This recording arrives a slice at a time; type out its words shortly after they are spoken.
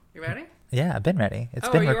Yeah, I've been ready.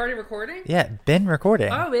 Are you already recording? Yeah, been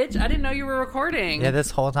recording. Oh, bitch, I didn't know you were recording. Yeah,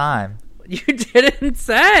 this whole time. You didn't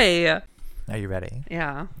say. Are you ready?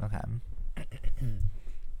 Yeah. Okay.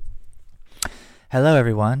 Hello,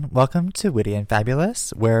 everyone. Welcome to Witty and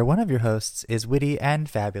Fabulous, where one of your hosts is witty and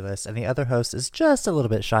fabulous, and the other host is just a little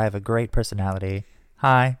bit shy of a great personality.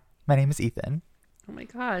 Hi, my name is Ethan. Oh my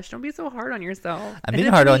gosh, don't be so hard on yourself. I'm being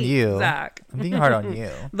hard on you. Zach. I'm being hard on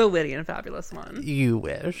you. The witty and fabulous one. You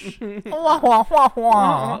wish. Wah, wah, wah,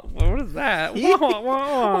 wah. What is that? Wah,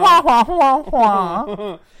 wah,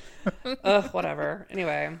 wah, wah. Whatever.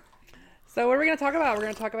 Anyway, so what are we going to talk about? We're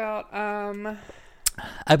going to talk about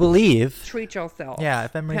I believe. treat yourself. Yeah,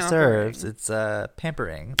 if memory serves, it's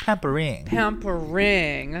pampering. Pampering.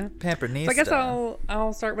 Pampernista. So I guess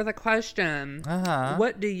I'll start with a question. Uh-huh.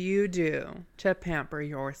 What do you do to pamper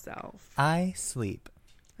yourself? I sleep.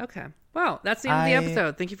 Okay. Well, that's the end of the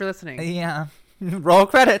episode. Thank you for listening. Yeah. Roll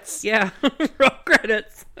credits. Yeah. Roll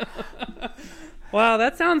credits. Wow,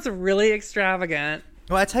 that sounds really extravagant.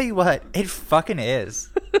 Well, I tell you what, it fucking is.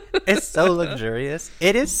 It's so luxurious.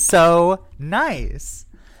 It is so nice.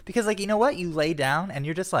 Because, like, you know what? You lay down and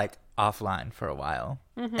you're just, like, offline for a while.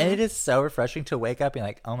 Mm-hmm. And it is so refreshing to wake up and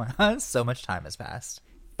like, oh my God, so much time has passed.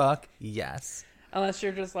 Fuck yes. Unless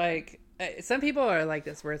you're just like, some people are like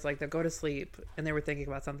this, where it's like they'll go to sleep and they were thinking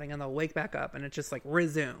about something and they'll wake back up and it's just like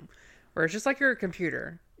resume. Or it's just like your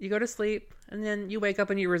computer. You go to sleep and then you wake up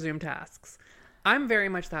and you resume tasks. I'm very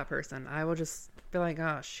much that person. I will just be like,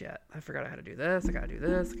 oh shit, I forgot I had to do this. I gotta do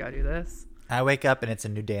this. I gotta do this. I wake up and it's a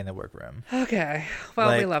new day in the workroom. Okay. Well,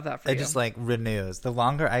 like, we love that for you. It just like renews. The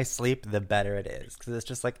longer I sleep, the better it is. Because it's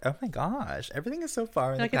just like, oh my gosh, everything is so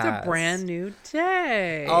far in the past. Like it's a brand new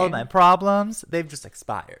day. All of my problems, they've just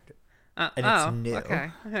expired. And it's new. Okay.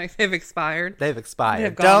 They've expired. They've expired.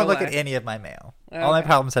 They've Don't look at any of my mail. Okay. All my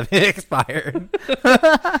problems have expired.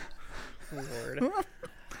 Lord.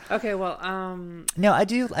 Okay, well, no, I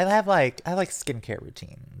have skincare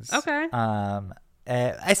routines. Okay.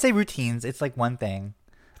 I say routines. It's like one thing,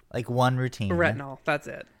 like one routine. Retinol. That's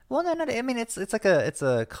it. Well, no. I mean, it's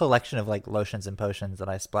a collection of like lotions and potions that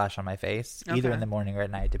I splash on my face, either in the morning or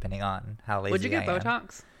at night, depending on how lazy I am. Would you get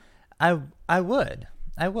Botox? I would.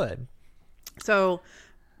 So,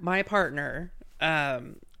 my partner,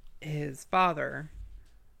 his father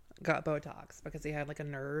got Botox because he had like a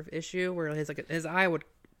nerve issue where his eye would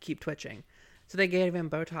keep twitching. So they gave him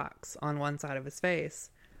Botox on one side of his face.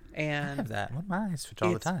 And I have that. Well, my eyes twitch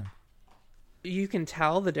all the time. You can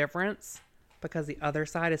tell the difference because the other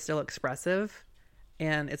side is still expressive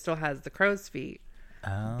and it still has the crow's feet.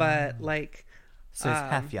 Oh. But like... So it's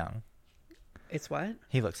half young. It's what?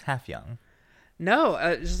 He looks half young.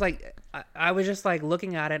 No, just like... I was just like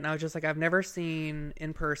looking at it and I was just like, I've never seen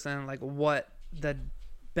in person like what the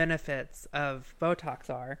benefits of Botox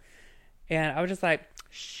are. And I was just like,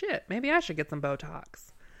 shit, maybe I should get some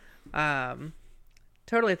Botox.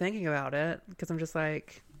 Totally thinking about it because I'm just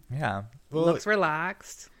like, yeah, looks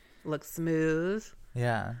relaxed, looks smooth.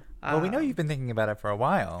 Yeah. Well, we know you've been thinking about it for a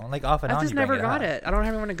while, like off and on. I just never got it. I don't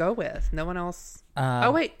have anyone to go with. No one else.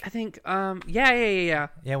 Oh wait, I think. Yeah.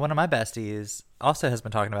 Yeah, one of my besties also has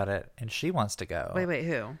been talking about it, and she wants to go. Wait,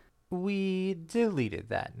 who? We deleted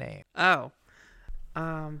that name. Oh,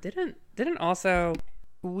 didn't also.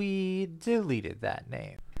 We deleted that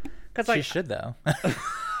name. Because like she should though.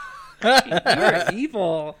 You're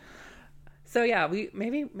evil. So yeah,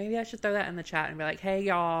 maybe I should throw that in the chat and be like, hey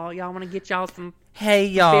y'all want to get y'all some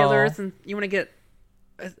fillers and you want to get?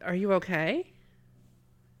 Are you okay?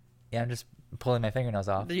 Yeah, I'm just pulling my fingernails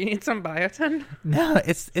off. Do you need some biotin? No,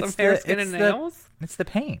 it's some hair, skin, and nails. It's the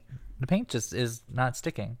paint. The paint just is not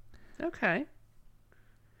sticking. Okay.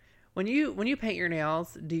 When you paint your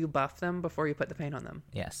nails, do you buff them before you put the paint on them?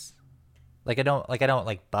 Yes. I don't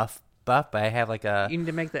buff, but I have like a. You need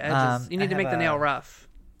to make the edges. You need to make the nail rough.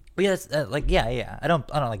 Yes, yeah. I don't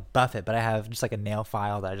like buff it, but I have just like a nail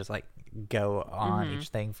file that I just like go on each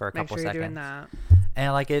thing for a couple seconds. Doing that. And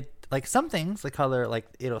I like it, like some things, the color, like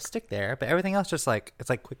it'll stick there, but everything else just like it's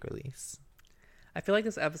like quick release. I feel like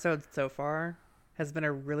this episode so far has been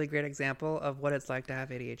a really great example of what it's like to have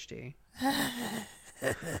ADHD.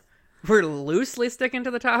 We're loosely sticking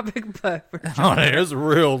to the topic, but it is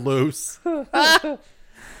real loose. Oh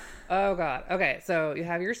God. Okay, so you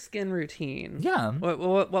have your skin routine. Yeah.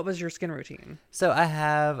 What was your skin routine? So I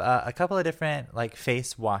have a couple of different like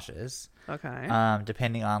face washes. Okay.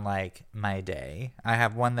 Depending on like my day, I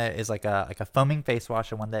have one that is like a foaming face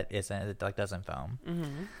wash and one that isn't. It like doesn't foam.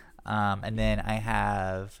 Mm-hmm. And then I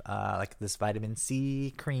have like this vitamin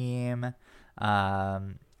C cream.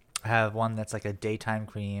 I have one that's like a daytime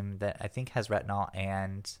cream that I think has retinol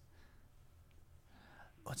and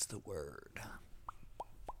what's the word?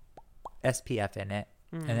 SPF in it.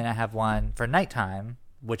 And then I have one for nighttime,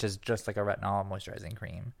 which is just like a retinol moisturizing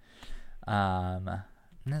cream. And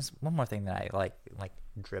there's one more thing that I like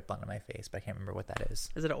drip onto my face, but I can't remember what that is.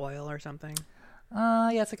 Is it oil or something?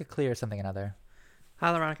 Yeah, it's like a clear something another.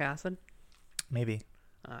 Hyaluronic acid? Maybe.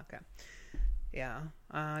 Okay. Yeah.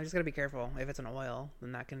 You just gotta be careful. If it's an oil,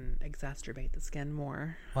 then that can exacerbate the skin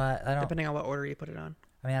more. What? I don't. Depending on what order you put it on.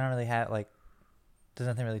 I mean, I don't really have there's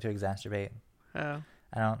nothing really to exacerbate. Oh.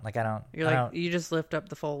 You're like, you just lift up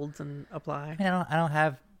the folds and apply. I mean, I don't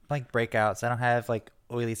have like breakouts. I don't have like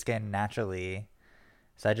oily skin naturally.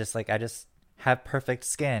 So I just have perfect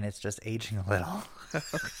skin. It's just aging a little.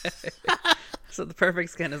 Okay. So the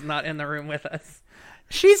perfect skin is not in the room with us.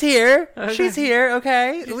 She's here. Okay. She's here.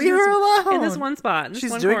 Okay. Leave her alone. In this one spot. In this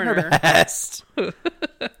She's one doing corner. her best.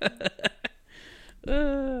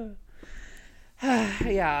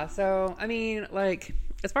 Yeah. So, I mean, like,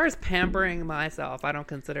 as far as pampering myself, I don't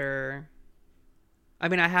consider... I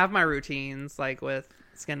mean, I have my routines, like, with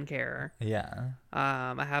skincare. Yeah.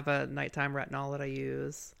 I have a nighttime retinol that I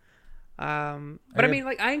use. But I mean,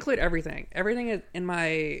 like, I include everything. Everything is in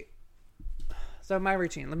my... So my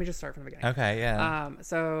routine, let me just start from the beginning. Okay, yeah.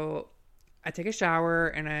 So I take a shower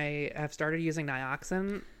and I have started using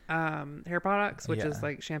Nioxin hair products, which is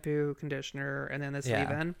like shampoo, conditioner, and then this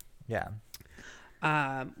leave-in. Yeah.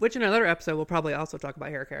 Which in another episode we'll probably also talk about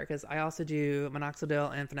hair care, because I also do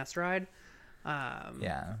minoxidil and finasteride.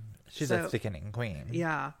 Yeah. She's a thickening queen.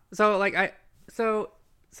 Yeah. So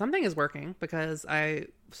something is working, because I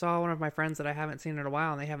saw one of my friends that I haven't seen in a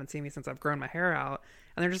while, and they haven't seen me since I've grown my hair out.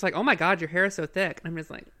 And they're just like, oh my God, your hair is so thick. And I'm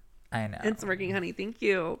just like, I know. It's working, honey. Thank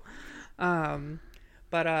you.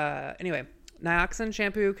 But anyway, Nioxin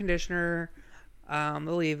shampoo, conditioner,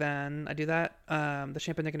 the leave-in. I do that. The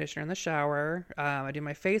shampoo and the conditioner in the shower. I do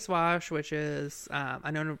my face wash, which is,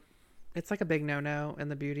 I know it's like a big no-no in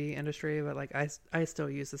the beauty industry, but like I still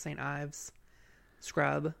use the St. Ives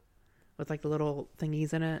scrub with like the little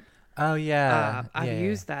thingies in it. Oh yeah. I've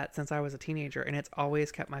used that since I was a teenager, and it's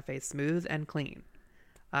always kept my face smooth and clean.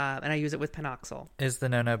 And I use it with Penoxyl. Is the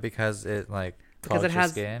no-no because it like clogs your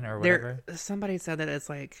skin or whatever? Somebody said that it's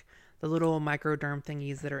like the little microderm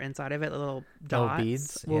thingies that are inside of it, the little dots,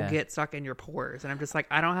 beads, will get stuck in your pores. And I'm just like,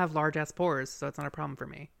 I don't have large ass pores, so it's not a problem for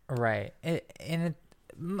me. Right.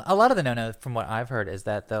 A lot of the no-no, from what I've heard, is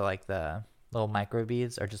that the little micro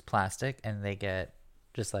beads are just plastic and they get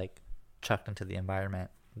just like chucked into the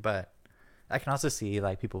environment. But I can also see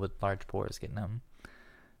like people with large pores getting them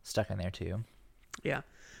stuck in there too. Yeah.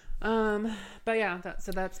 But yeah,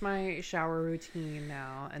 so that's my shower routine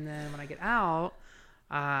now. And then when I get out,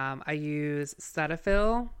 I use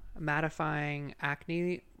Cetaphil mattifying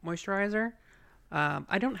acne moisturizer.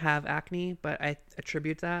 I don't have acne, but I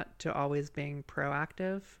attribute that to always being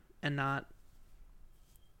proactive and not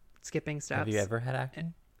skipping steps. Have you ever had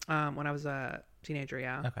acne? When I was a teenager,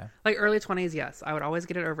 yeah. Okay. Like early 20s, yes. I would always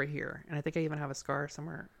get it over here. And I think I even have a scar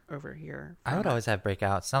somewhere over here. I would always have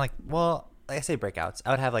breakouts. Not like, well, I say breakouts. I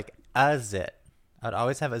would have like a zit. I would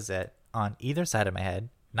always have a zit on either side of my head.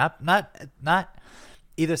 Not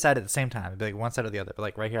either side at the same time. It'd be like one side or the other. But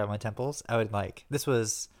like right here on my temples, I would like, this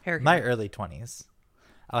was my early 20s.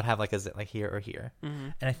 I would have like a zit like here or here. Mm-hmm.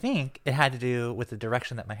 And I think it had to do with the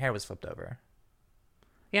direction that my hair was flipped over.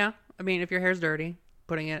 Yeah. I mean, if your hair's dirty,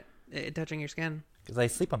 putting it touching your skin. Because I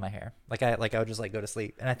sleep on my hair. I would just like go to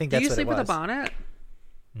sleep. And I think that's what it was. Do you sleep with a bonnet?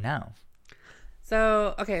 No.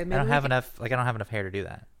 So, okay. Maybe I don't have enough hair to do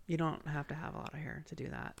that. You don't have to have a lot of hair to do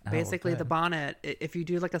that. Oh, basically, good. The bonnet, if you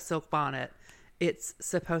do like a silk bonnet, it's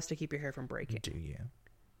supposed to keep your hair from breaking. Do you?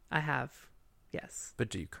 I have. Yes. But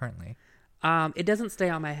do you currently? It doesn't stay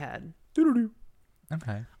on my head.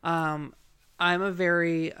 Okay. I'm a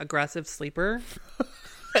very aggressive sleeper.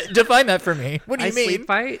 Define that for me. What do you mean? Sleep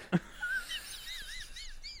fight.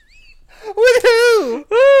 With who?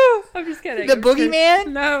 I'm just kidding. The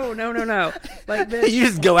boogeyman? No. Like this. You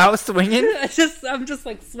just go out swinging? I'm just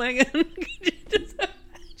like swinging.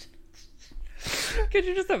 Could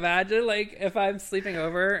you just imagine, like, if I'm sleeping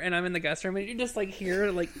over and I'm in the guest room and you just like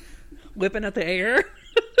hear like whipping at the air?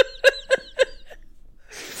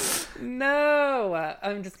 No,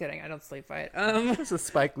 I'm just kidding. I don't sleep fight. It's a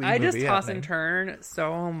Spike Lee I movie just toss and turn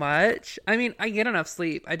so much. I mean, I get enough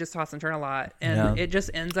sleep. I just toss and turn a lot, and it just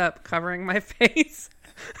ends up covering my face.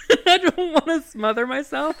 I don't want to smother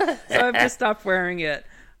myself, so I've just stopped wearing it.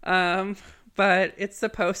 But it's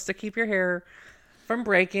supposed to keep your hair from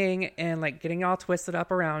breaking and like getting all twisted up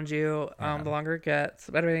around you. The longer it gets,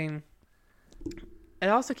 but I mean, it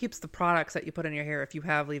also keeps the products that you put in your hair, if you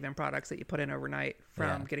have leave-in products that you put in overnight,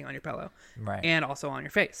 from getting on your pillow. Right. And also on your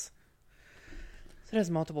face. It has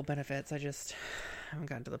multiple benefits. I just haven't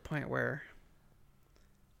gotten to the point where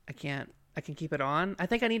I can keep it on. I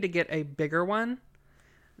think I need to get a bigger one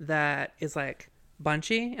that is like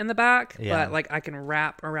bunchy in the back, but like I can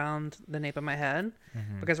wrap around the nape of my head,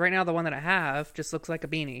 because right now the one that I have just looks like a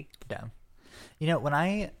beanie. Yeah. You know, when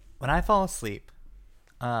I fall asleep,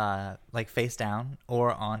 like face down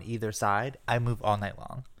or on either side, I move all night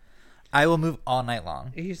long. I will move all night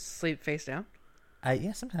long. You sleep face down?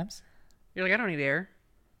 Yeah, sometimes. You're like, I don't need air.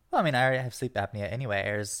 Well, I mean, I already have sleep apnea anyway.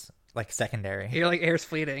 Air's like secondary. You're like, air's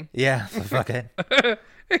fleeting. Yeah, fuck it.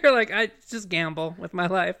 You're like, I just gamble with my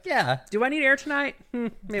life. Yeah. Do I need air tonight?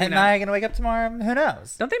 Maybe Am not. I gonna wake up tomorrow? Who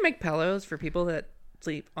knows? Don't they make pillows for people that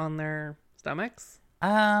sleep on their stomachs?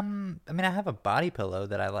 I mean, I have a body pillow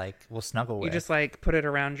that I like will snuggle with. You just like put it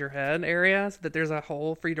around your head area so that there's a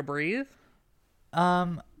hole for you to breathe.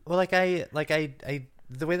 Well, I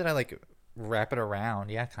the way that I like wrap it around,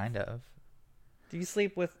 yeah, kind of. Do you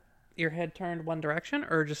sleep with your head turned one direction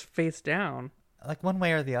or just face down? Like one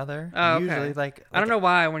way or the other. Oh, okay. Usually, like I don't know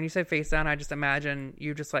why. When you say face down, I just imagine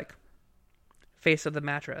you just like face of the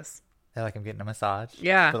mattress. like I'm getting a massage.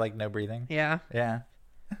 Yeah. But like no breathing. Yeah. Yeah.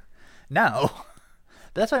 No.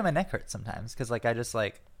 That's why my neck hurts sometimes, because like I just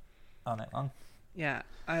like all night long. Yeah.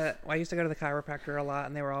 I used to go to the chiropractor a lot,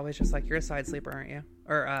 and they were always just like, "You're a side sleeper, aren't you?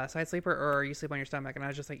 Or side sleeper, or you sleep on your stomach?" And I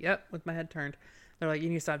was just like, "Yep," with my head turned. They're like, "You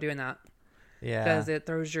need to stop doing that." Yeah. Because it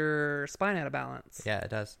throws your spine out of balance. Yeah, it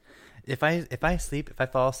does. If I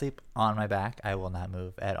fall asleep on my back, I will not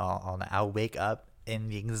move at all night. I'll wake up in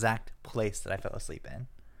the exact place that I fell asleep in.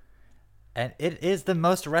 And it is the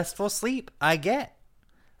most restful sleep I get.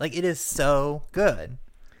 Like, it is so good.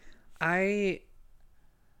 I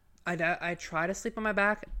try to sleep on my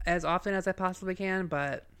back as often as I possibly can,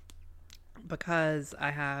 but because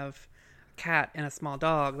I have a cat and a small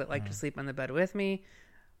dog that like to sleep in the bed with me,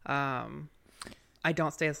 I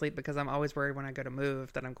don't stay asleep because I'm always worried when I go to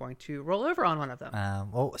move that I'm going to roll over on one of them.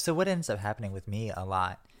 Well, so what ends up happening with me a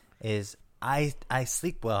lot is I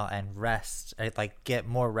sleep well and rest. I like get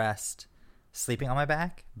more rest sleeping on my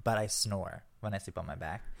back, but I snore when I sleep on my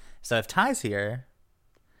back. So if Ty's here,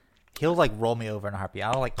 he'll like roll me over in a heartbeat.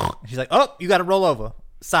 I'll like, she's like, "Oh, you got to roll over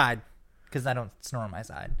side," because I don't snore on my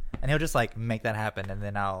side, and he'll just like make that happen, and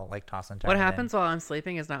then I'll like toss and turn. What happens while I'm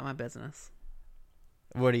sleeping is not my business.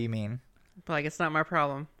 What do you mean? Like, it's not my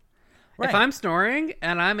problem. Right. If I'm snoring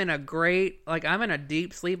and I'm in a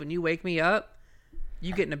deep sleep and you wake me up,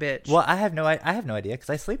 you getting a bitch. Well, I have no idea because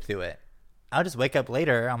I sleep through it. I'll just wake up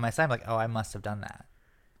later on my side, like, oh, I must have done that.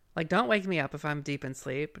 Like, don't wake me up if I'm deep in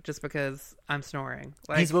sleep just because I'm snoring.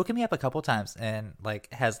 Like, he's woken me up a couple times and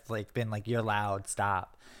like has like been like, "You're loud,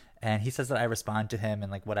 stop," and he says that I respond to him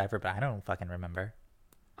and like whatever, but I don't fucking remember.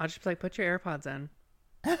 I'll just be like, "Put your AirPods in."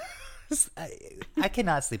 I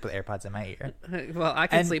cannot sleep with AirPods in my ear. Well, I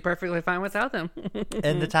can sleep perfectly fine without them.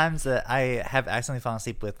 And the times that I have accidentally fallen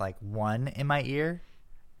asleep with like one in my ear,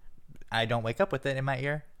 I don't wake up with it in my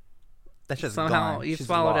ear. That's just somehow gone. you She's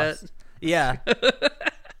swallowed lost. it. Yeah.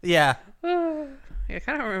 Yeah. I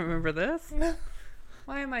kind of remember this.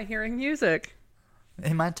 Why am I hearing music?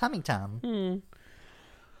 In my tummy time.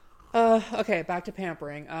 Okay, back to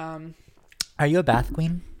pampering. Are you a bath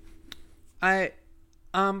queen?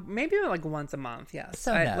 Maybe like once a month, yes.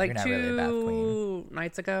 So no, like you're not 2 really a bath queen.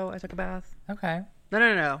 nights ago, I took a bath. Okay.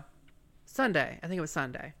 No. Sunday. I think it was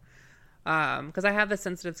Sunday. Because I have the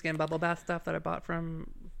sensitive skin bubble bath stuff that I bought from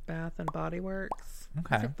Bath and Body Works.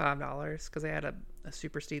 Okay. It's like $5 because they had a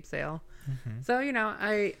super steep sale. Mm-hmm. So, you know,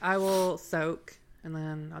 I will soak and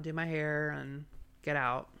then I'll do my hair and get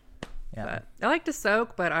out. Yeah. But I like to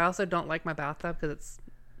soak, but I also don't like my bathtub because it's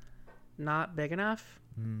not big enough.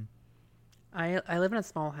 Mm. I live in a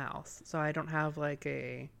small house, so I don't have like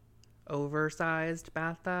a oversized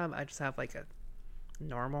bathtub. I just have like a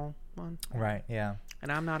normal one. Right, yeah.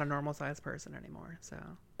 And I'm not a normal sized person anymore, so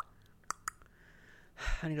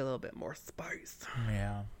I need a little bit more space.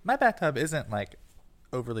 Yeah. My bathtub isn't like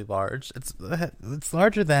overly large. It's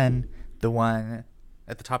larger than the one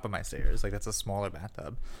at the top of my stairs. Like, that's a smaller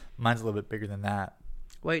bathtub. Mine's a little bit bigger than that.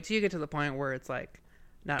 Wait till you get to the point where it's like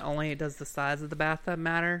not only does the size of the bathtub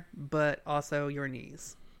matter, but also your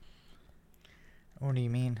knees. What do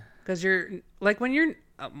you mean? Because you're like when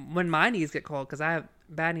my knees get cold, because I have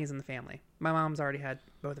bad knees in the family. My mom's already had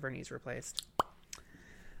both of her knees replaced,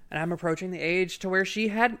 and I'm approaching the age to where she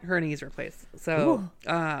had her knees replaced. So,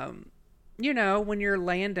 you know, when you're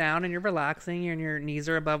laying down and you're relaxing and your knees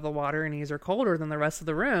are above the water and knees are colder than the rest of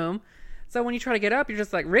the room. So when you try to get up, you're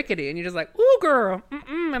just like rickety and you're just like, "Ooh, girl,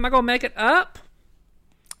 am I gonna make it up?"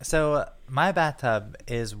 So my bathtub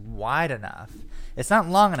is wide enough It's not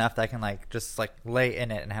long enough that I can like just like lay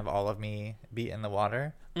in it and have all of me be in the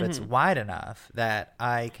water, but it's wide enough that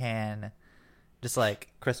I can just like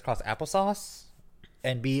crisscross applesauce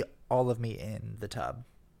and be all of me in the tub.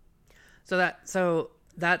 So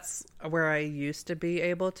that's where I used to be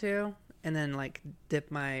able to, and then like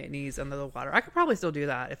dip my knees under the water. I could probably still do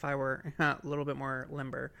that if I were a little bit more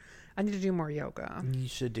limber. I need to do more yoga. You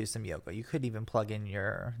should do some yoga. You could even plug in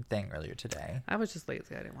your thing earlier today. I was just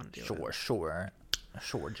lazy. I didn't want to do it. Sure,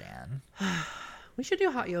 Jan. We should do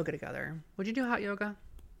hot yoga together. Would you do hot yoga?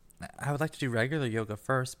 I would like to do regular yoga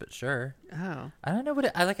first, but sure. Oh. I don't know what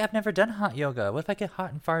I've never done hot yoga. What if I get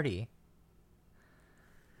hot and farty?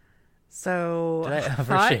 So did I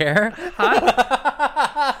overshare?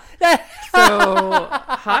 So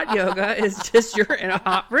hot yoga is just you're in a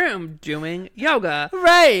hot room doing yoga.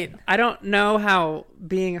 Right. I don't know how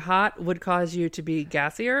being hot would cause you to be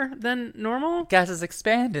gassier than normal. Gases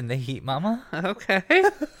expand in the heat, mama. Okay.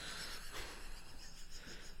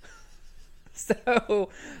 So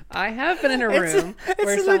I have been in a room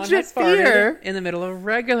where someone has farted in the middle of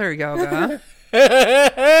regular yoga.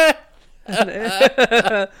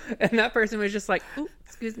 And that person was just like, "Ooh,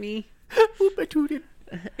 excuse me." Oop, I tooted.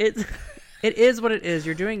 It is what it is.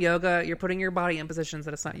 You're doing yoga. You're putting your body in positions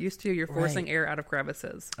that it's not used to. You're forcing air out of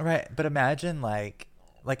crevices. Right. But imagine like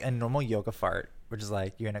a normal yoga fart, which is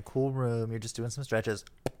like you're in a cool room. You're just doing some stretches.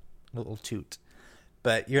 Little toot.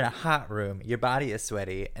 But you're in a hot room. Your body is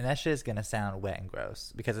sweaty. And that shit is going to sound wet and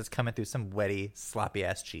gross because it's coming through some wetty, sloppy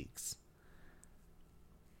ass cheeks.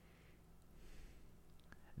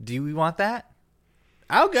 Do we want that?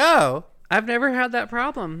 I'll go. I've never had that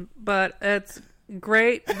problem, but it's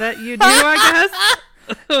great that you do, I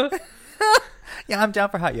guess. Yeah, I'm down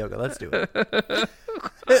for hot yoga. Let's do it.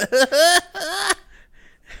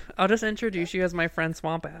 I'll just introduce you as my friend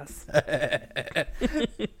Swamp Ass.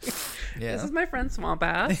 Yeah. This is my friend Swamp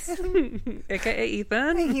Ass, aka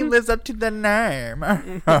Ethan. He lives up to the name.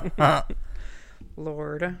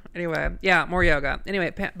 Lord. Anyway, yeah, more yoga. Anyway,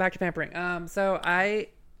 back to pampering. So I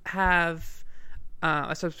have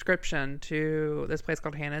a subscription to this place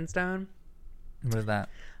called Hand and Stone. What is that?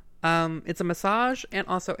 It's a massage and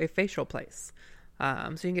also a facial place. So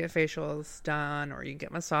you can get facials done or you can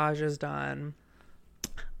get massages done.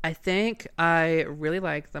 I think I really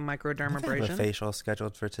like the microdermabrasion. I have a facial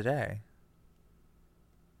scheduled for today.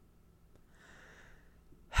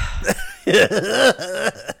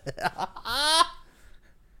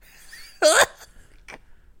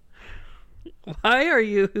 Why are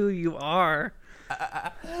you who you are?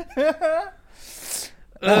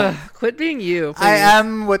 Ugh, quit being you, please. I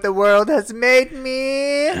am what the world has made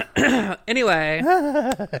me.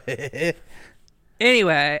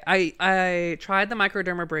 Anyway, I tried the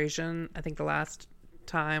microdermabrasion, I think the last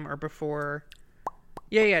time or before.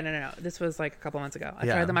 No. This was like a couple months ago. I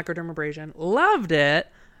tried the microdermabrasion. Loved it.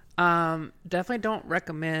 Definitely don't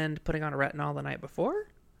recommend putting on a retinol the night before.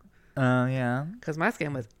 Oh, yeah. Because my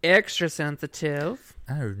skin was extra sensitive.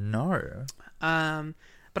 Oh, no.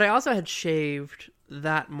 But I also had shaved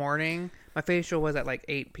that morning. My facial was at like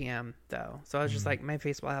 8 p.m. though. So I was just like, my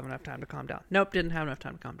face will have enough time to calm down. Nope, didn't have enough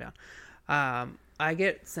time to calm down. I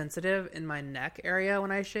get sensitive in my neck area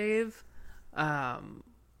when I shave. And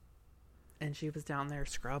she was down there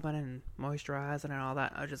scrubbing and moisturizing and all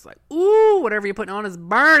that. I was just like, ooh, whatever you're putting on is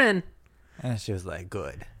burning. And she was like,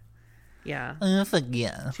 good. Yeah.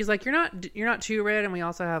 Yeah. She's like, you're not too red, and we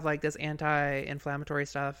also have like this anti-inflammatory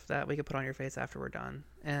stuff that we could put on your face after we're done.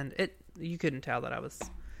 And you couldn't tell that I was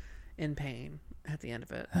in pain at the end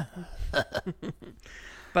of it.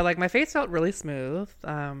 But like my face felt really smooth,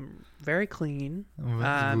 very clean.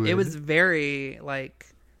 It was very like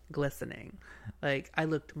glistening. Like I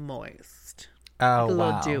looked moist. Oh, a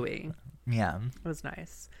little wow. dewy. Yeah. It was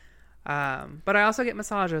nice. But I also get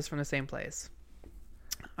massages from the same place,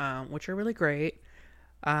 which are really great.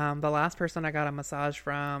 The last person I got a massage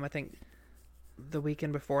from, I think the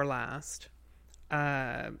weekend before last,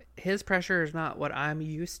 his pressure is not what I'm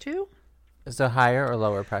used to. So higher or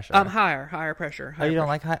lower pressure? Higher pressure. Oh, you don't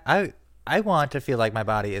like high? I want to feel like my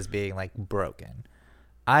body is being like broken.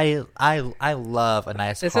 I love a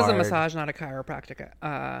nice. This hard... is a massage, not a chiropractic.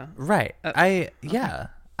 Right. I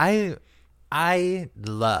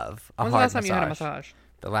love a hard massage. When's the last time you had a massage?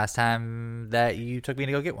 The last time that you took me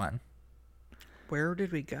to go get one. Where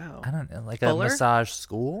did we go? I don't know, like Fuller? a massage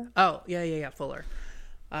school. Oh yeah, Fuller.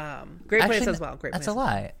 Great place as well. Great. That's place. a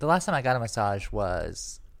lie. The last time I got a massage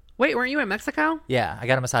was. Wait, weren't you in Mexico? Yeah, I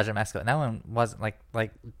got a massage in Mexico, and that one wasn't like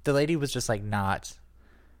the lady was just like not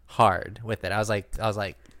hard with it. I was like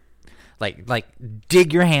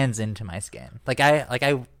dig your hands into my skin. Like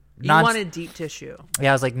I You wanted deep tissue.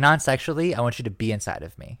 Yeah, I was like, non-sexually, I want you to be inside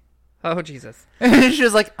of me. Oh, Jesus. She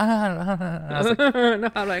was like, I was like, No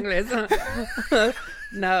hablo inglés.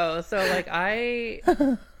 No, so like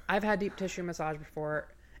I've had deep tissue massage before.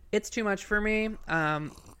 It's too much for me.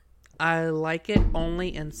 I like it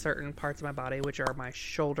only in certain parts of my body, which are my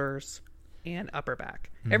shoulders and upper back.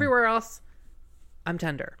 Everywhere else, I'm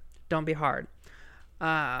tender. Don't be hard.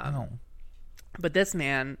 But this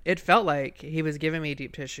man, it felt like he was giving me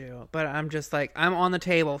deep tissue, but I'm just like, I'm on the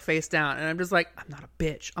table face down and I'm just like, I'm not a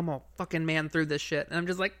bitch. I'm gonna fucking man through this shit. And I'm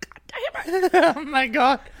just like, God damn it. oh my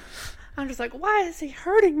God. I'm just like, why is he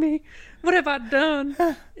hurting me? What have I done?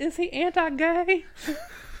 Is he anti-gay?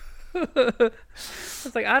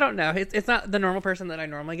 It's like, I don't know. It's not the normal person that I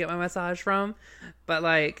normally get my massage from, but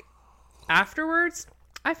like afterwards,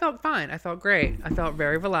 I felt fine. I felt great. I felt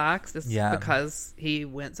very relaxed. It's because he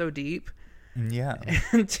went so deep. Yeah.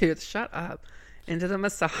 Shut up. Into the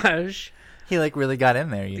massage. He like really got in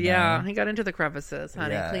there, you know? Yeah, he got into the crevices,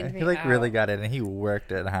 honey. Yeah, Cleaned me he like out. really got in and he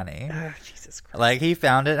worked it, honey. Oh, Jesus Christ. Like he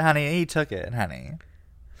found it, honey, and he took it, honey.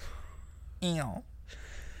 Ew.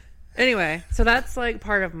 Anyway, so that's like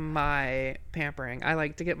part of my pampering. I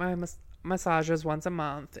like to get my massages once a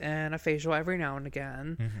month and a facial every now and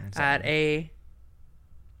again at a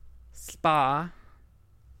spa.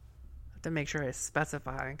 I have to make sure I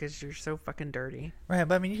specify because you're so fucking dirty. Right,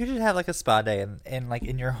 but I mean, you could just have like a spa day in like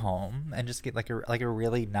in your home and just get like a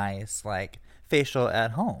really nice like facial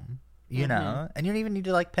at home, you know, and you don't even need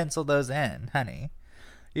to like pencil those in, honey.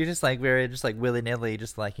 You're just like very just like willy nilly,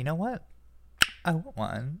 just like, you know what, I want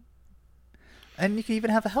one, and you can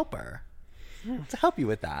even have a helper to help you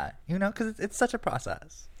with that, you know, because it's such a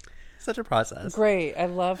process. Such a process. Great. I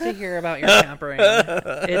love to hear about your pampering.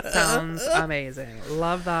 It sounds amazing.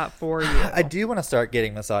 Love that for you. I do want to start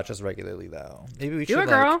getting massages regularly, though. Maybe we should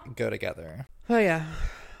like go together. Oh yeah.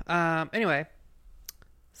 Anyway,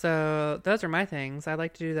 so those are my things. I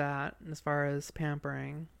like to do that as far as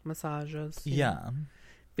pampering, massages. Yeah.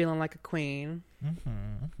 Feeling like a queen.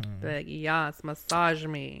 Like, yes, massage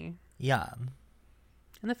me. Yeah.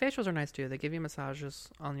 And the facials are nice too. They give you massages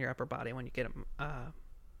on your upper body when you get them.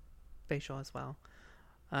 Facial as well.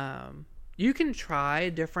 You can try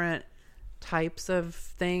different types of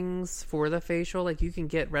things for the facial. Like you can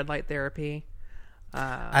get red light therapy.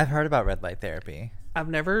 I've heard about red light therapy. I've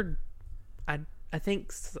never. I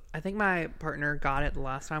think my partner got it the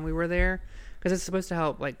last time we were there because it's supposed to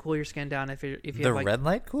help like cool your skin down if you the have, like, red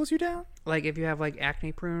light cools you down. Like if you have like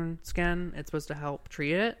acne prone skin, it's supposed to help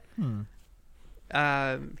treat it.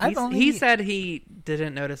 He said he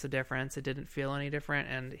didn't notice a difference. It didn't feel any different,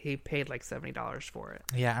 and he paid like $70 for it.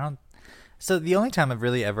 Yeah, I don't. So the only time I've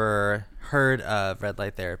really ever heard of red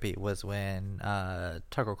light therapy was when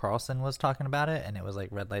Tucker Carlson was talking about it, and it was like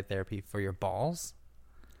red light therapy for your balls.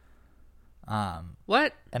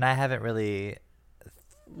 What? And I haven't really.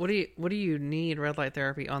 What do you need red light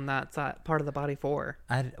therapy on that part of the body for?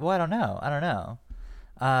 I don't know.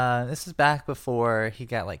 This is back before he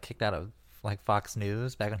got like kicked out of like Fox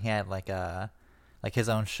News, back when he had like his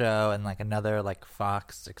own show and like another like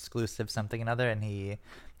Fox exclusive something another, and he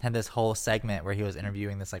had this whole segment where he was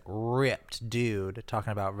interviewing this like ripped dude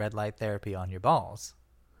talking about red light therapy on your balls.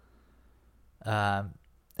 And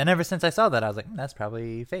ever since I saw that, I was like, that's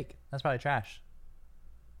probably fake. That's probably trash.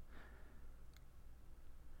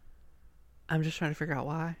 I'm just trying to figure out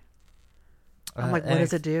why. I'm like, what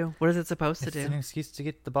does it do? What is it supposed to do? It's an excuse to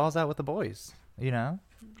get the balls out with the boys, you know?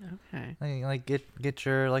 Okay. Like get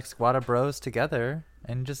your like squad of bros together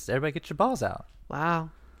and just everybody get your balls out. Wow.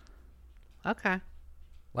 Okay.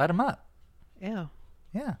 Light them up. Ew.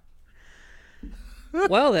 Yeah.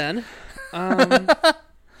 Well then.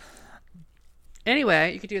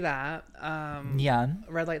 Anyway, you could do that. Yeah.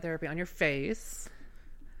 Red light therapy on your face.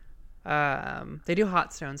 They do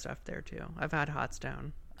hot stone stuff there too. I've had hot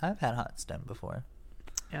stone. I've had hot stone before.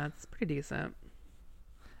 Yeah, it's pretty decent.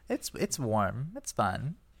 It's warm. It's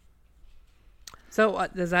fun. So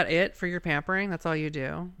is that it for your pampering? That's all you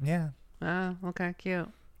do? Yeah. Oh, okay, cute.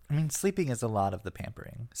 I mean, sleeping is a lot of the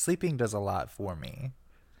pampering. Sleeping does a lot for me.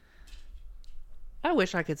 I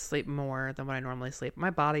wish I could sleep more than what I normally sleep. My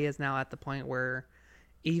body is now at the point where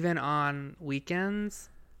even on weekends,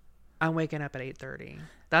 I'm waking up at 8:30.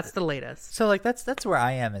 That's the latest. So like that's where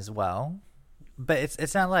I am as well. But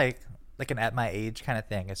it's not like an at my age kind of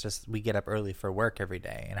thing. It's just we get up early for work every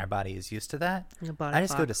day and our body is used to that. I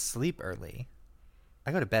just go to sleep early.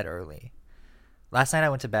 I go to bed early. Last night I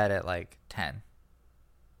went to bed at like 10.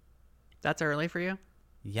 That's early for you?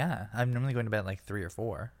 Yeah. I'm normally going to bed at like 3 or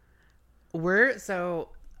 4. So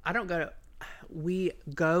I don't go to... we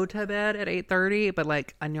go to bed at 8:30, but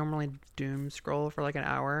like I normally doom scroll for like an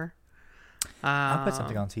hour. I'll put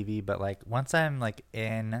something on TV, but like once I'm like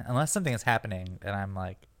unless something is happening and I'm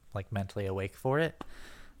like mentally awake for it,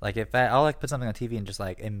 like I'll like put something on TV and just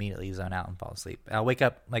like immediately zone out and fall asleep. I'll wake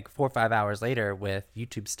up like 4 or 5 hours later with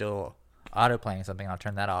YouTube still auto playing something. I'll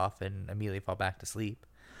turn that off and immediately fall back to sleep.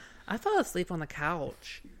 I fell asleep on the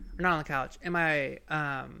couch, or not on the couch, in my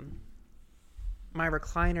my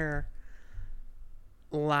recliner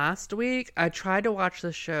last week. I tried to watch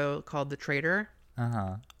this show called The Traitor.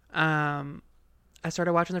 I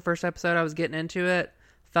started watching the first episode. I was getting into it,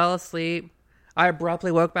 fell asleep. I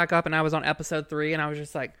abruptly woke back up and I was on episode 3 and I was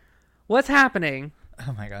just like, what's happening?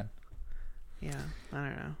 Oh my God. Yeah, I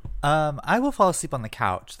don't know. I will fall asleep on the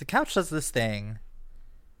couch. The couch does this thing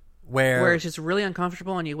where it's just really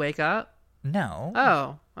uncomfortable and you wake up? No.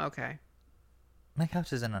 Oh, okay. My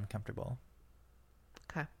couch isn't uncomfortable.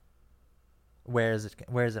 Okay. Where is it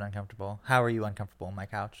uncomfortable? How are you uncomfortable on my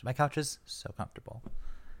couch? My couch is so comfortable.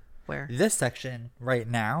 Where? This section right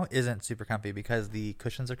now isn't super comfy because the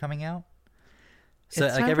cushions are coming out. So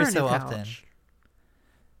it's like time every for a so new often. couch.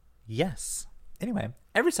 Yes. Anyway,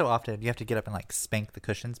 every so often you have to get up and like spank the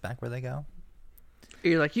cushions back where they go.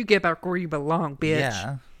 You're like, you get back where you belong, bitch.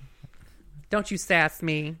 Yeah. Don't you sass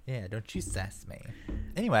me. Yeah, don't you sass me.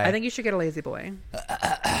 Anyway. I think you should get a lazy boy.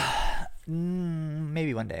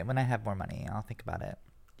 Maybe one day when I have more money, I'll think about it.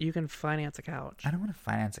 You can finance a couch. I don't want to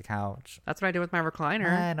finance a couch. That's what I do with my recliner.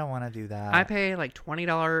 I don't want to do that. I pay like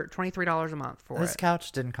 $23 a month for This it.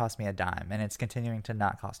 couch didn't cost me a dime, and it's continuing to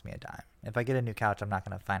not cost me a dime. If I get a new couch, I'm not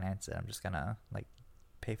going to finance it. I'm just going to like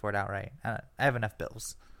pay for it outright. I have enough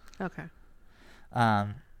bills. Okay. I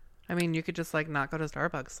mean, you could just like not go to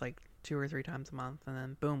Starbucks like 2 or 3 times a month, and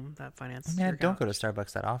then boom, that finances. I your don't go couch. to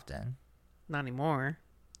Starbucks that often. Not anymore.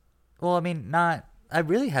 Well, I mean, I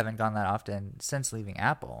really haven't gone that often since leaving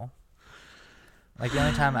Apple. Like the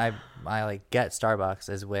only time I like get Starbucks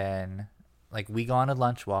is when like we go on a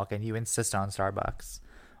lunch walk and you insist on Starbucks,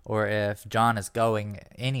 or if John is going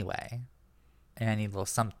anyway and I need a little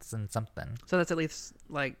something. So that's at least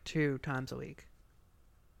like 2 times a week.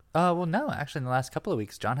 Well, no, actually in the last couple of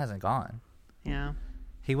weeks John hasn't gone. Yeah.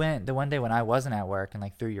 He went the one day when I wasn't at work and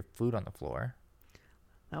like threw your food on the floor.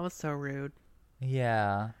 That was so rude.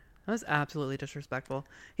 Yeah. That was absolutely disrespectful.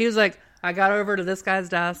 He was like, I got over to this guy's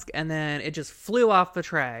desk and then it just flew off the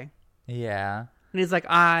tray. Yeah. And he's like,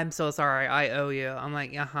 I'm so sorry. I owe you. I'm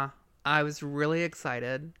like, I was really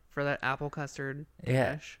excited for that apple custard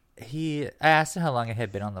dish. I asked him how long it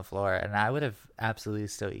had been on the floor, and I would have absolutely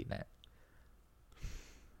still eaten it.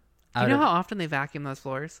 You know how often they vacuum those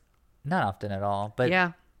floors? Not often at all, but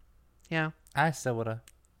yeah. I still would have.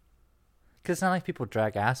 Because it's not like people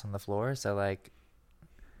drag ass on the floor, so like,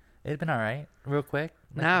 it'd been all right, real quick.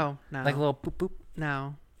 Like, No. Like a little poop poop.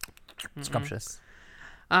 No. Scrumptious.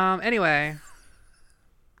 Anyway.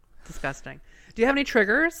 Disgusting. Do you have any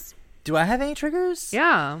triggers? Do I have any triggers?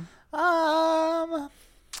 Yeah.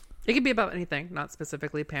 It It could be about anything, not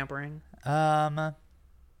specifically pampering. Yeah.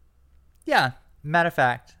 Matter of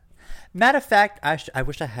fact, I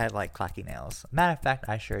wish I had like clacky nails. Matter of fact,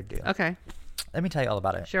 I sure do. Okay. Let me tell you all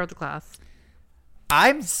about it. Share with the class.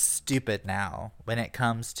 I'm stupid now when it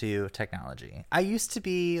comes to technology. I used to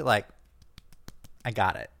be like, I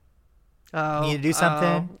got it. Oh. Need to do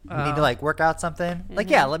something? Need to like work out something? Mm-hmm. Like,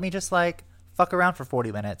 yeah, let me just like fuck around for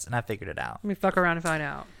 40 minutes and I figured it out. Let me fuck around and find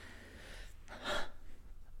out.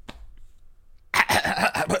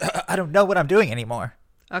 I don't know what I'm doing anymore.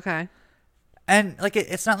 Okay. And like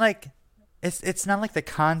it's not like it's not like the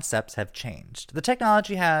concepts have changed. The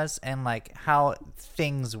technology has, and like how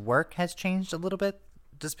things work has changed a little bit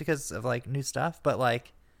just because of like new stuff, but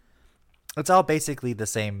like it's all basically the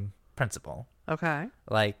same principle. Okay.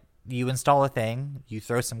 Like you install a thing, you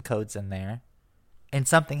throw some codes in there, and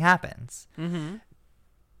something happens. Mm-hmm.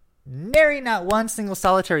 Nary not one single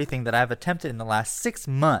solitary thing that I've attempted in the last 6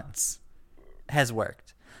 months has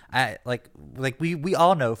worked. I like we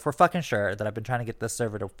all know for fucking sure that I've been trying to get this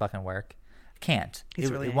server to fucking work. Can't.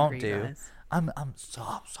 He's really it won't angry, do. guys. I'm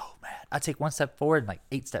so mad. I take one step forward and like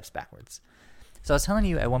 8 steps backwards. So I was telling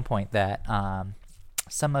you at one point that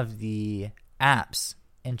some of the apps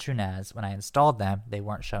in TrueNAS, when I installed them, they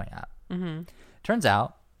weren't showing up. Mm-hmm. Turns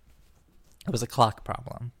out it was a clock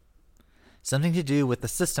problem. Something to do with the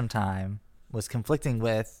system time was conflicting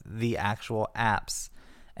with the actual apps.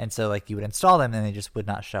 And so like you would install them and they just would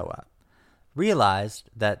not show up. Realized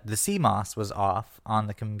that the CMOS was off on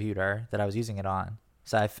the computer that I was using it on.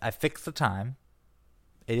 So I fixed the time.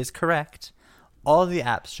 It is correct. All of the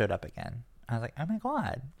apps showed up again. I was like, oh my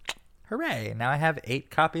God. Hooray. Now I have 8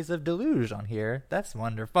 copies of Deluge on here. That's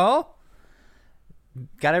wonderful.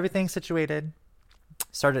 got everything situated,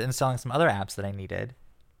 started installing some other apps that I needed.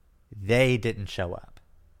 They didn't show up.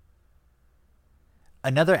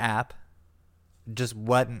 Another app just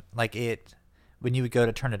wasn't like it. When you would go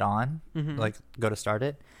to turn it on, like go to start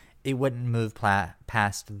it, it wouldn't move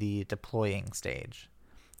past the deploying stage.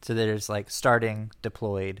 So there's like starting,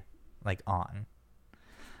 deployed, like on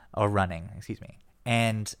or running, excuse me.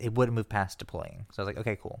 And it wouldn't move past deploying. So I was like,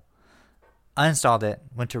 okay, cool. Uninstalled it,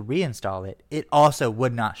 went to reinstall it. It also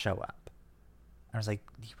would not show up. I was like,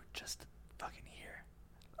 you were just fucking here.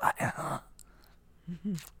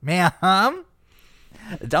 Ma'am,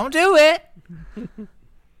 don't do it.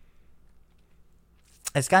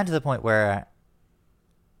 It's gotten to the point where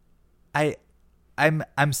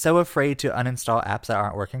I'm so afraid to uninstall apps that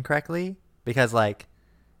aren't working correctly because like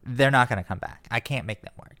they're not going to come back. I can't make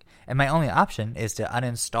them work. And my only option is to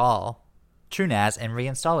uninstall TrueNAS and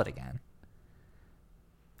reinstall it again.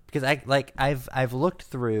 Because I've looked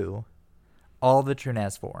through all the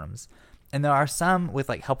TrueNAS forums, and there are some with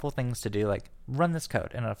like helpful things to do, like run this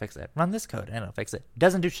code and it'll fix it. Run this code and it'll fix it.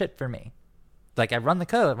 Doesn't do shit for me. Like I run the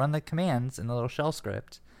code, run the commands in the little shell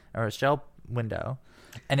script or a shell window,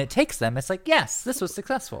 and it takes them. It's like, yes, this was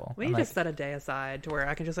successful. We just set a day aside to where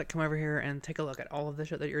I can just like come over here and take a look at all of the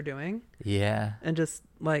shit that you're doing. Yeah. And just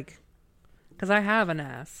like, because I have an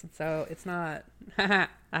ass, so it's not. I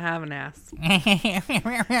have an ass. So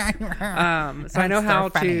I know how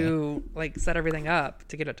to like set everything up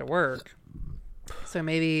to get it to work. So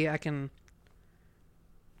maybe I can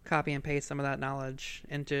copy and paste some of that knowledge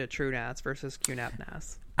into TrueNAS versus QNAP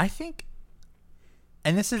NAS. I think,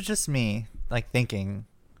 and this is just me, like thinking,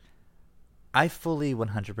 I fully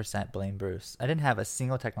 100% blame Bruce. I didn't have a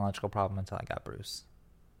single technological problem until I got Bruce.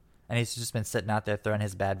 And he's just been sitting out there throwing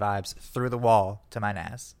his bad vibes through the wall to my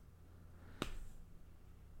NAS.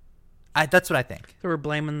 That's what I think. So we're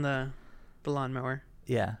blaming the lawnmower.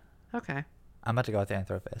 Yeah. Okay. I'm about to go out there and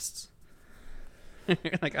throw fists.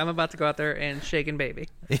 Like, I'm about to go out there and shake and baby.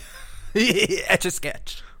 Etch a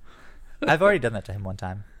sketch. I've already done that to him one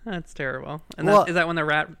time. That's terrible. And well, is that when the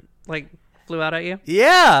rat, like, flew out at you?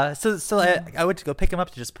 Yeah. So I went to go pick him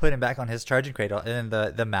up to just put him back on his charging cradle, and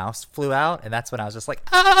then the mouse flew out, and that's when I was just like,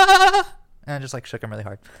 ah! And I just, like, shook him really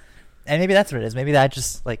hard. And maybe that's what it is. Maybe that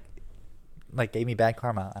just, like gave me bad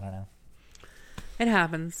karma. I don't know. It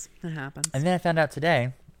happens. It happens. And then I found out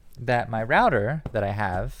today that my router that I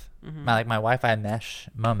have, my Wi-Fi mesh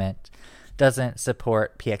moment, doesn't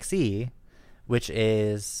support PXE, which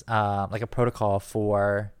is like a protocol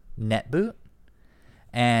for NetBoot.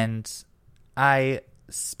 And I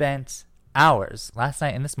spent hours last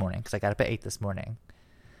night and this morning, because I got up at 8 this morning,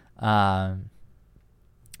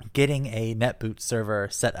 getting a NetBoot server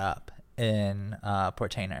set up in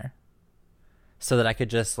Portainer. So that I could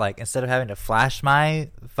just, like, instead of having to flash my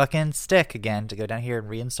fucking stick again to go down here and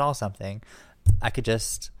reinstall something, I could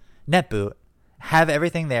just NetBoot, have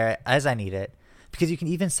everything there as I need it, because you can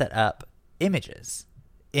even set up images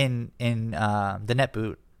in the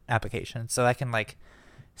NetBoot application. So I can, like,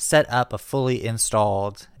 set up a fully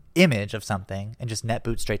installed image of something and just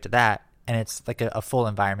NetBoot straight to that, and it's like a full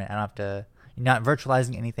environment. I don't have to, you're not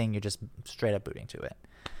virtualizing anything, you're just straight up booting to it,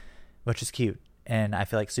 which is cute, and I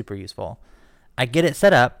feel like super useful. I get it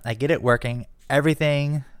set up. I get it working.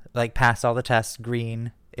 Everything, like, passed all the tests.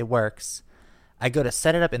 Green. It works. I go to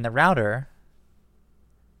set it up in the router.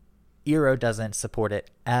 Eero doesn't support it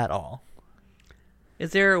at all.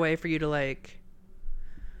 Is there a way for you to, like,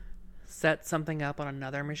 set something up on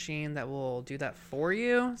another machine that will do that for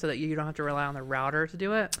you so that you don't have to rely on the router to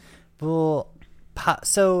do it? Well,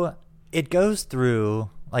 so it goes through,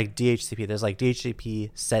 like, DHCP. There's, like,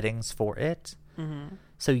 DHCP settings for it. Mm-hmm.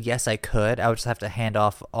 So, yes, I could. I would just have to hand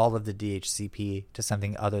off all of the DHCP to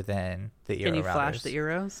something other than the Eero routers. Can you flash the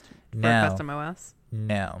Eeros for No. custom OS?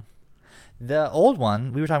 No. The old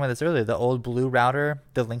one, we were talking about this earlier, the old blue router,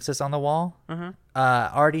 the Linksys on the wall,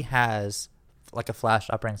 already has, like, a flash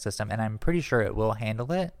operating system, and I'm pretty sure it will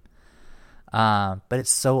handle it. But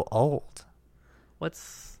it's so old.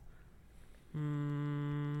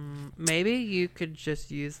 Maybe you could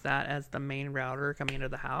just use that as the main router coming into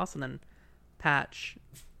the house and then patch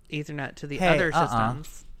Ethernet to the other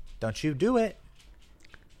systems. Don't you do it.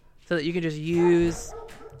 So that you can just use...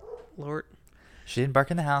 Lord. She didn't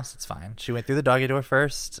bark in the house. It's fine. She went through the doggy door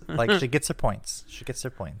first. Like, she gets her points. She gets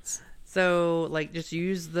her points. So, like, just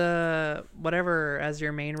use the whatever as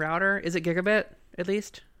your main router. Is it gigabit, at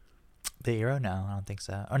least? The Eero? No, I don't think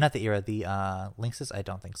so. Or not the Eero. The Linksys? I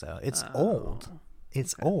don't think so. It's old.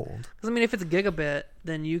 It's old. Because, I mean, if it's gigabit,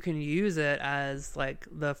 then you can use it as, like,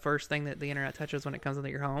 the first thing that the internet touches when it comes into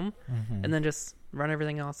your home. Mm-hmm. And then just run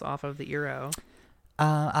everything else off of the Eero.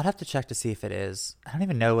 I'd have to check to see if it is. I don't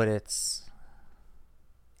even know what its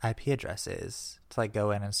IP address is to like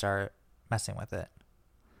go in and start messing with it.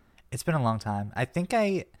 It's been a long time. I think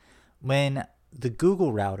when the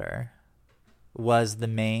Google router was the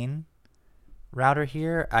main router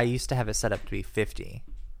here, I used to have it set up to be 50.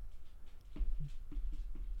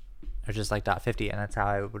 Or just like .50, and that's how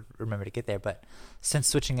I would remember to get there. But since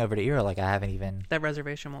switching over to Eero, like I haven't even... That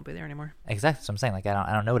reservation won't be there anymore. Exactly. That's what I'm saying. Like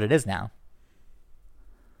I don't know what it is now.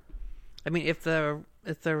 I mean, if the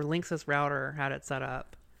Linksys router had it set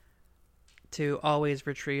up to always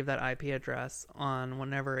retrieve that IP address on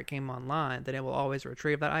whenever it came online, then it will always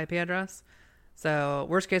retrieve that IP address. So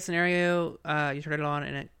worst case scenario, you turn it on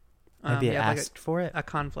and it maybe it asked for it. A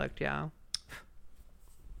conflict, yeah.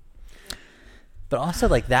 But also,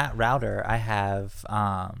 like, that router I have,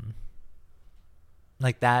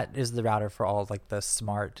 like, that is the router for all, like, the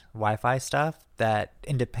smart Wi-Fi stuff that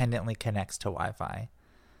independently connects to Wi-Fi.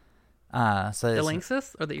 So the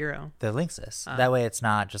Linksys or the Eero? The Linksys. That way it's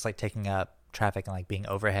not just, like, taking up traffic and, like, being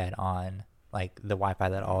overhead on, like, the Wi-Fi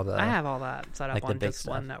that all the... I have all that set up like, on just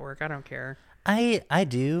one network. I don't care. I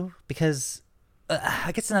do, because I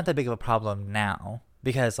guess it's not that big of a problem now,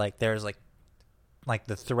 because, like, there's, like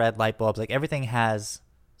the thread light bulbs, like everything has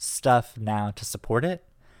stuff now to support it.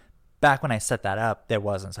 Back when I set that up, there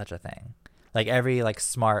wasn't such a thing. Like every like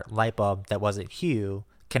smart light bulb that wasn't Hue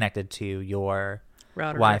connected to your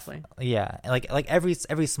router Wi-Fi. directly. Yeah, like every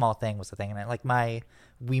small thing was a thing, and like my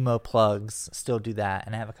Wemo plugs still do that,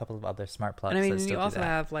 and I have a couple of other smart plugs. And I mean, that still you also do that.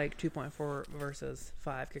 have like 2.4 versus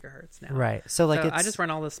 5 gigahertz now. Right. So like I just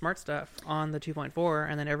run all the smart stuff on the 2.4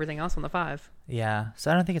 and then everything else on the 5. Yeah.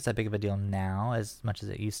 So I don't think it's that big of a deal now as much as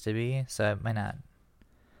it used to be. So it might not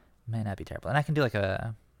be terrible. And I can do I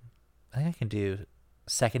think I can do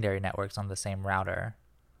secondary networks on the same router.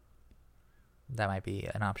 That might be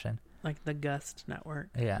an option. Like the Gust network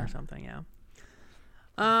or something, yeah.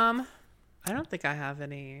 I don't think I have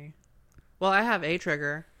any. Well, I have a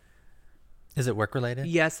trigger. Is it work related?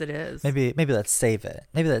 Yes, it is. Maybe let's save it.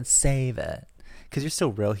 Because you're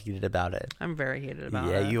still real heated about it. I'm very heated about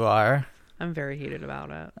it. Yeah, you are. I'm very heated about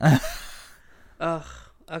it. Ugh.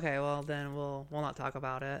 Okay, well then we'll not talk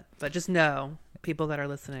about it. But just know, people that are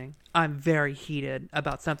listening, I'm very heated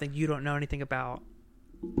about something you don't know anything about.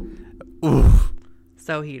 Oof.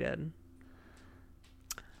 So heated.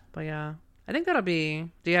 But yeah, I think that'll be.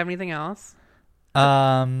 Do you have anything else?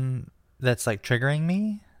 That's like triggering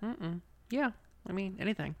me. Yeah, I mean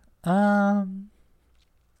anything.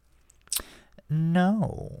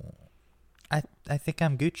 No, I think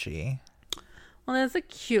I'm Gucci. Well, that's a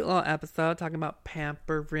cute little episode talking about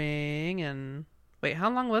pampering and. Wait, how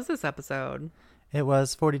long was this episode? It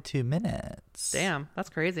was 42 minutes. Damn, that's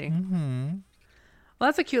crazy. Mm-hmm. Well,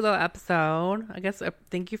 that's a cute little episode. I guess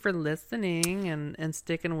thank you for listening and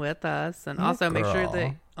sticking with us. And also make sure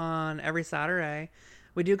that on every Saturday,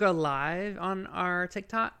 we do go live on our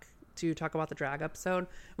TikTok to talk about the drag episode.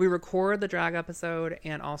 We record the drag episode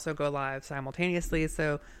and also go live simultaneously.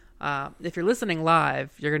 So if you're listening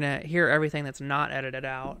live, you're going to hear everything that's not edited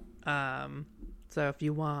out. So if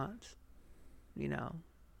you want,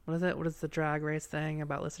 what is it? What is the drag race thing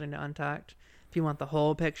about listening to Untucked? If you want the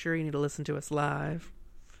whole picture, you need to listen to us live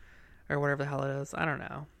or whatever the hell it is. I don't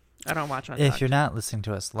know. I don't watch Untucked. If you're not listening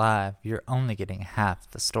to us live, you're only getting half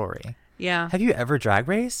the story. Yeah. Have you ever drag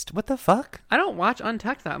raced? What the fuck? I don't watch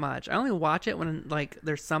Untucked that much. I only watch it when like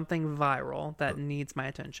there's something viral that needs my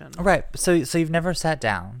attention. Right. So you've never sat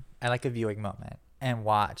down at like a viewing moment and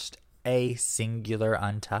watched a singular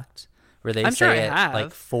Untucked where they say it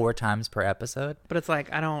like 4 times per episode? But it's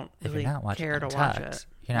like I don't really care to watch it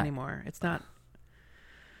anymore. It's not.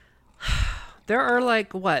 There are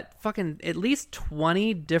like fucking at least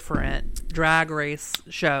 20 different drag race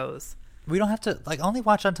shows. We don't have to only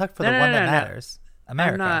watch Untucked for the one that matters.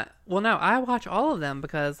 America. No, I watch all of them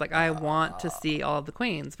because I want to see all of the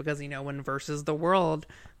queens because when Versus the World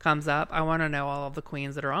comes up, I want to know all of the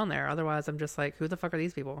queens that are on there. Otherwise, I'm just like, who the fuck are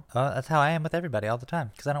these people? That's how I am with everybody all the time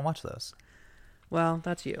because I don't watch those. Well,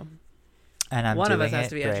 that's you. And one of us has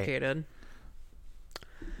to be educated.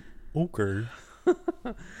 Okay.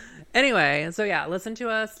 Anyway, so yeah, listen to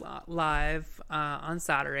us live on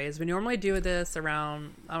Saturdays. We normally do this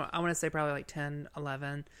around, I want to say probably like 10,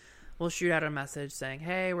 11. We'll shoot out a message saying,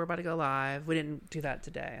 hey, we're about to go live. We didn't do that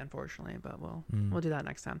today, unfortunately, but we'll do that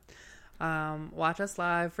next time. Watch us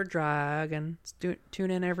live for drag and tune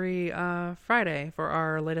in every Friday for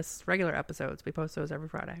our latest regular episodes. We post those every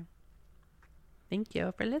Friday. Thank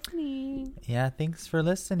you for listening. Yeah, thanks for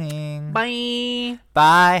listening. Bye.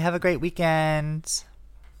 Bye. Have a great weekend.